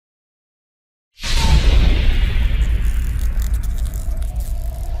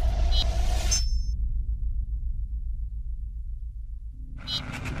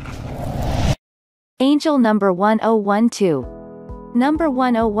Angel number 1012. Number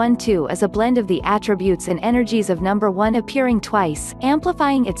 1012 is a blend of the attributes and energies of number 1 appearing twice,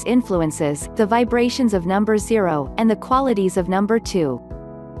 amplifying its influences, the vibrations of number 0, and the qualities of number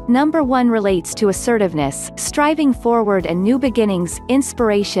 2. Number 1 relates to assertiveness, striving forward and new beginnings,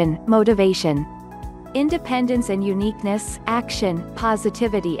 inspiration, motivation, independence and uniqueness, action,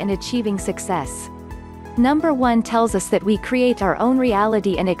 positivity and achieving success. Number 1 tells us that we create our own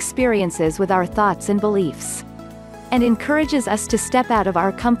reality and experiences with our thoughts and beliefs, and encourages us to step out of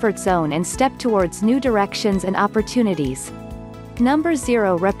our comfort zone and step towards new directions and opportunities. Number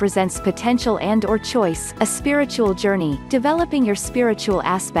 0 represents potential and/or choice, a spiritual journey, developing your spiritual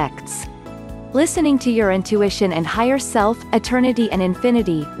aspects, listening to your intuition and higher self, eternity and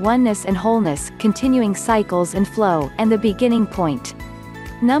infinity, oneness and wholeness, continuing cycles and flow, and the beginning point.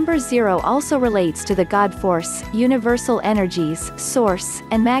 Number 0 also relates to the God force, universal energies, source,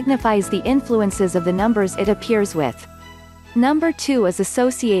 and magnifies the influences of the numbers it appears with. Number 2 is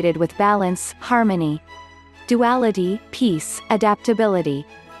associated with balance, harmony, duality, peace, adaptability,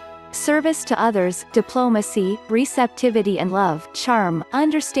 service to others, diplomacy, receptivity and love, charm,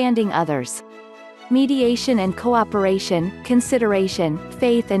 understanding others, mediation and cooperation, consideration,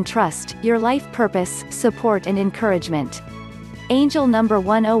 faith and trust, your life purpose, support and encouragement. Angel number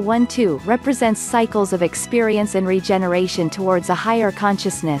 1012 represents cycles of experience and regeneration towards a higher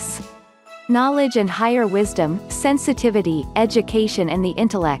consciousness, knowledge and higher wisdom, sensitivity, education and the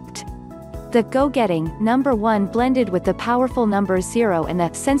intellect. The go-getting, number 1 blended with the powerful number 0 and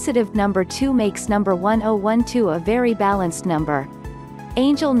the sensitive number 2 makes number 1012 a very balanced number.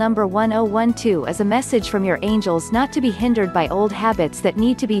 Angel number 1012 is a message from your angels not to be hindered by old habits that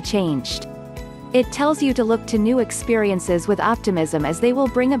need to be changed. It tells you to look to new experiences with optimism as they will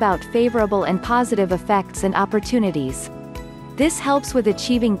bring about favorable and positive effects and opportunities. This helps with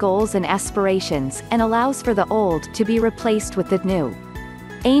achieving goals and aspirations, and allows for the old to be replaced with the new.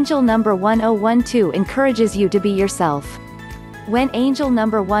 Angel number 1012 encourages you to be yourself. When angel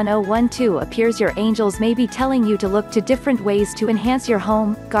number 1012 appears, your angels may be telling you to look to different ways to enhance your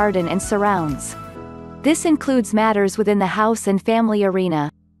home, garden and surrounds. This includes matters within the house and family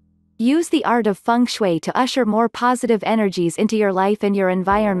arena. Use the art of feng shui to usher more positive energies into your life and your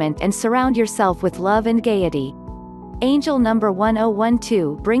environment and surround yourself with love and gaiety. Angel number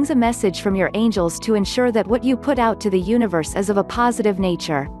 1012 brings a message from your angels to ensure that what you put out to the universe is of a positive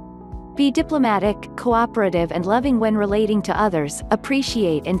nature. Be diplomatic, cooperative and loving when relating to others,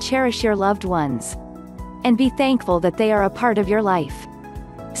 appreciate and cherish your loved ones, and be thankful that they are a part of your life.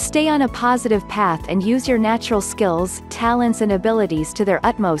 Stay on a positive path and use your natural skills, talents and abilities to their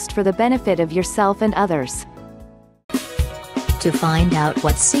utmost for the benefit of yourself and others. To find out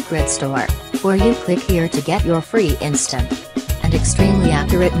what secret store, or you click here to get your free instant and extremely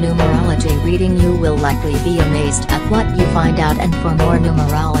accurate numerology reading. You will likely be amazed at what you find out, and for more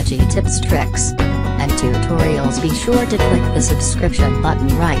numerology tips, tricks, and tutorials, be sure to click the subscription button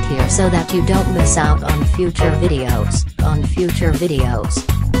right here so that you don't miss out on future videos.